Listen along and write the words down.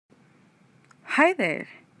Hi there!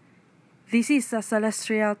 This is a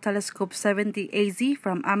Celestron Telescope 70AZ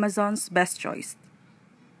from Amazon's Best Choice.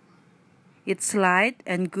 It's light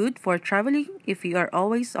and good for traveling if you are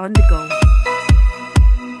always on the go.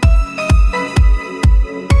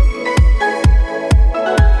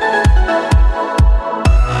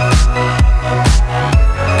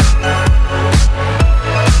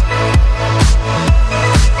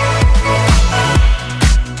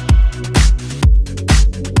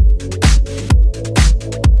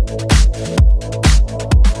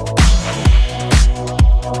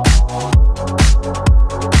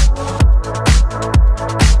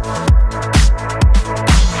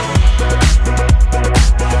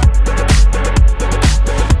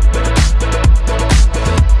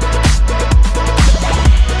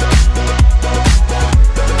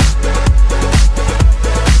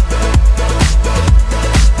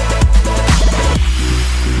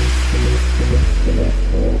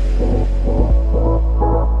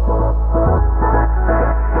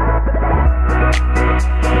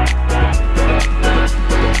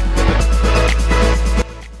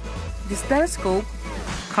 This telescope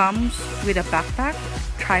comes with a backpack,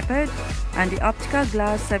 tripod, and the optical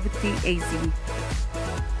glass 70AZ.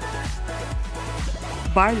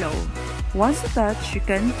 Bar low. Once you touch, you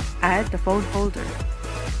can add the phone holder.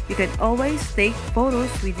 You can always take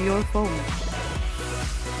photos with your phone.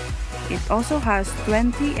 It also has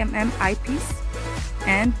 20mm eyepiece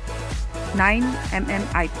and 9mm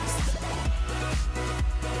eyepiece.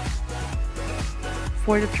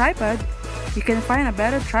 For the tripod, you can find a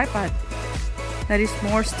better tripod that is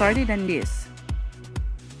more sturdy than this.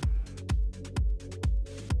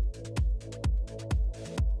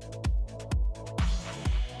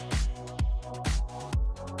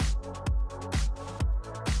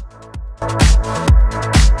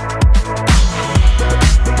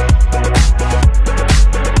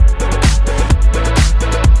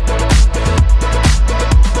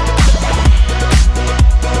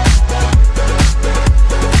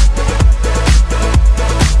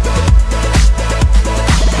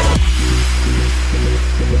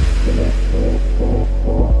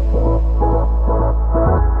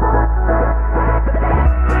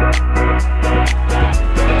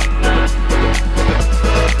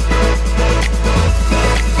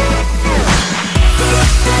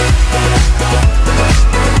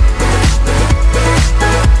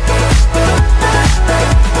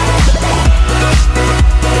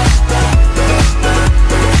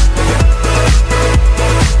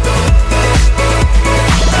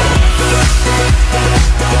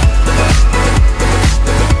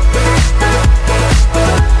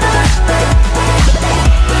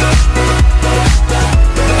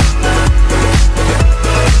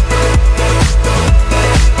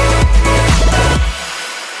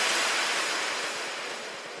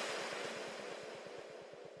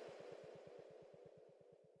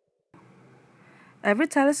 Every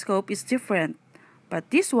telescope is different,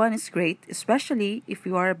 but this one is great, especially if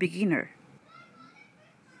you are a beginner.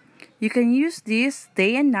 You can use this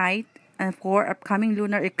day and night and for upcoming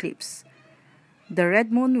lunar eclipse. The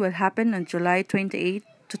red moon will happen on July 28,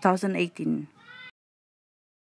 2018.